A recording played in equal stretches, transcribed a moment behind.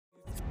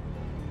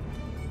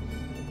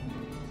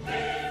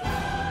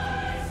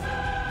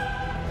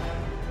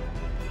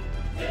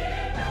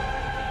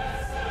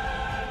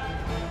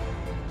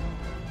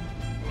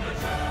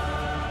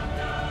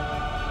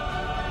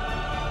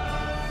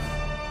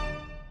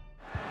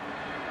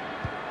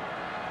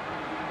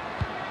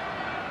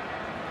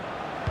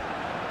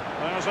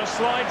Was a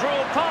slide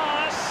rule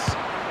pass.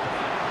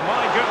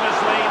 My goodness,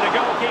 Lee, the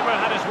goalkeeper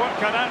had his work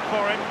cut out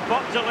for him,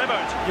 but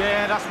delivered.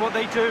 Yeah, that's what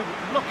they do.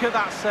 Look at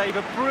that save,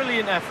 a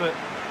brilliant effort.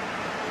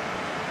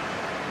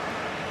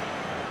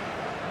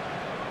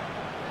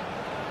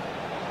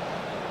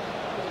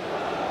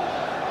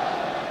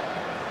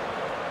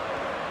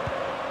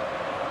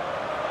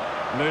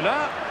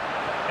 Müller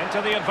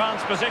into the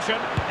advanced position,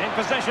 in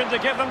position to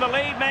give them the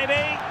lead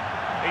maybe.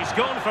 He's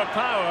gone for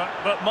power,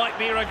 but might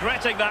be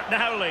regretting that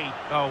now, Lee.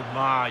 Oh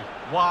my,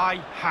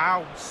 why,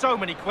 how, so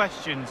many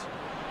questions.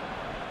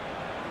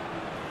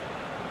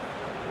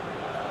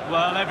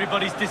 Well,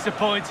 everybody's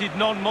disappointed,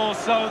 none more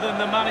so than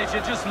the manager.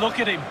 Just look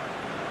at him.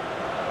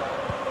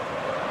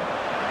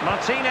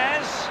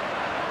 Martinez.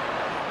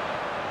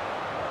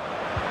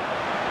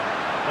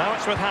 Now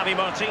it's with Javi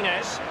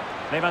Martinez.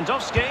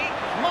 Lewandowski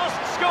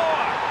must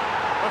score!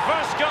 The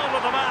first goal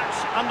of the match,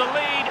 and the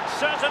lead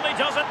certainly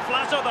doesn't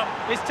flatter them.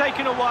 It's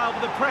taken a while,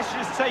 but the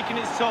pressure's taken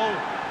its toll.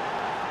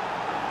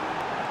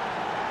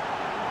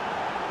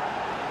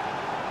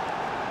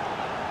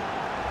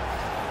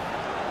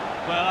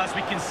 Well, as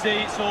we can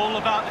see, it's all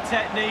about the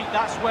technique.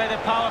 That's where the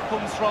power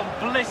comes from.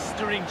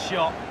 Blistering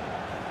shot.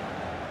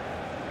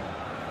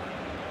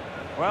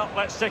 Well,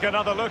 let's take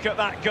another look at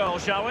that goal,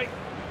 shall we?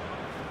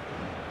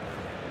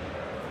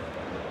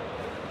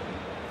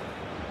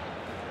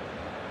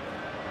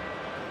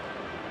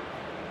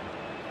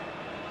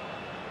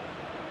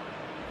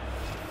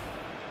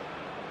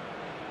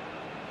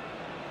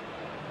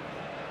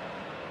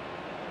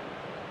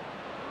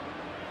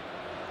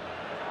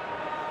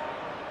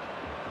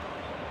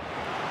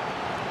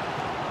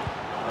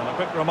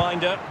 Quick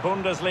reminder,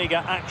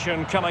 Bundesliga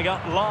action coming up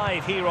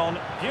live here on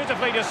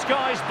beautifully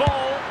disguised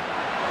ball.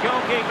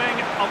 Goalkeeping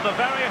of the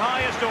very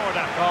highest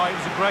order. Oh, it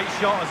was a great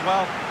shot as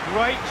well.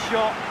 Great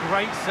shot,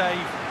 great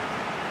save.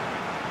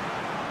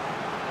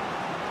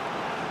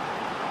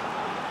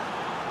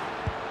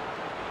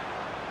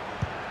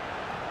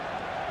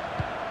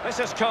 This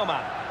is Coman.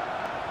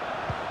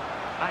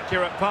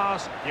 Accurate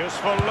pass,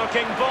 useful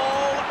looking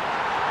ball.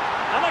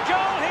 And a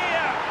goal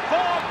here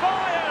for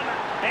Bayern.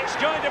 It's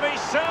going to be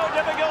so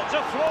difficult to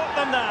thwart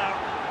them now.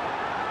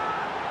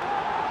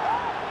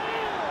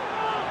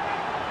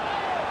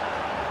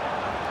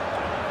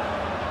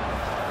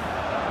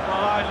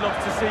 Well, I'd love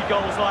to see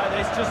goals like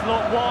this. Just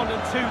look, 1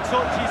 and 2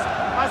 touches.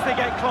 As they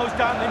get close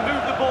down, they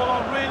move the ball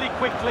on really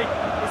quickly.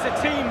 It's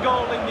a team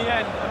goal in the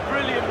end. A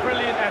brilliant,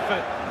 brilliant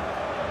effort.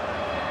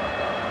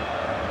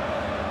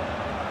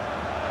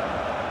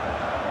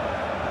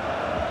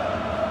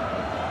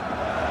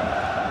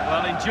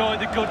 Well, enjoy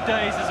the good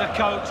days as a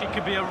coach. It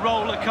could be a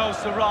roller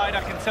coaster ride,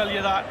 I can tell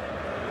you that.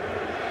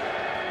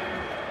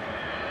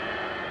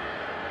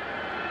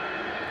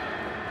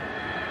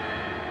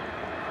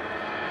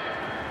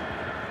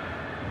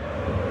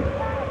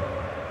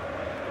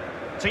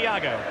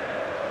 Thiago.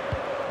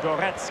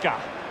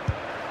 Goretzka.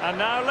 And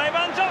now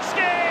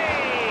Lewandowski!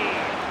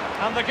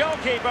 And the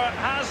goalkeeper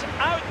has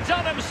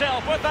outdone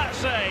himself with that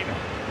save.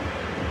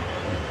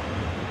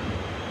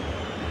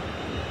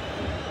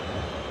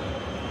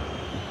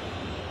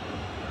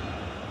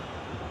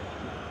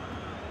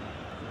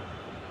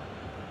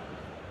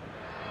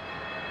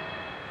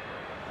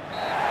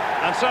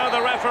 And so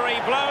the referee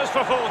blows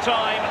for full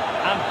time,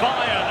 and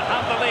Bayern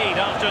have the lead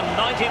after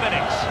 90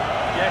 minutes.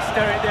 Yes,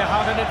 Derek, they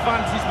have an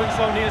advantage, but it's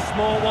only a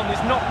small one.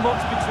 There's not much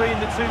between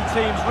the two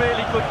teams.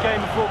 Really good game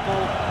of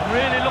football.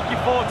 Really looking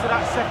forward to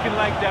that second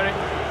leg, Derek.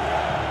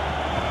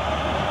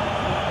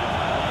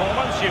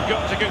 Performance you've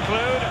got to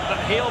conclude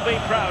that he'll be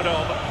proud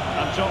of.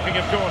 I'm talking,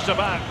 of course,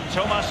 about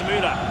Thomas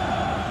Müller.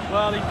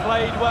 Well, he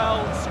played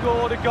well,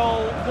 scored a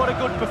goal. What a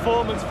good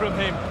performance from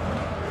him.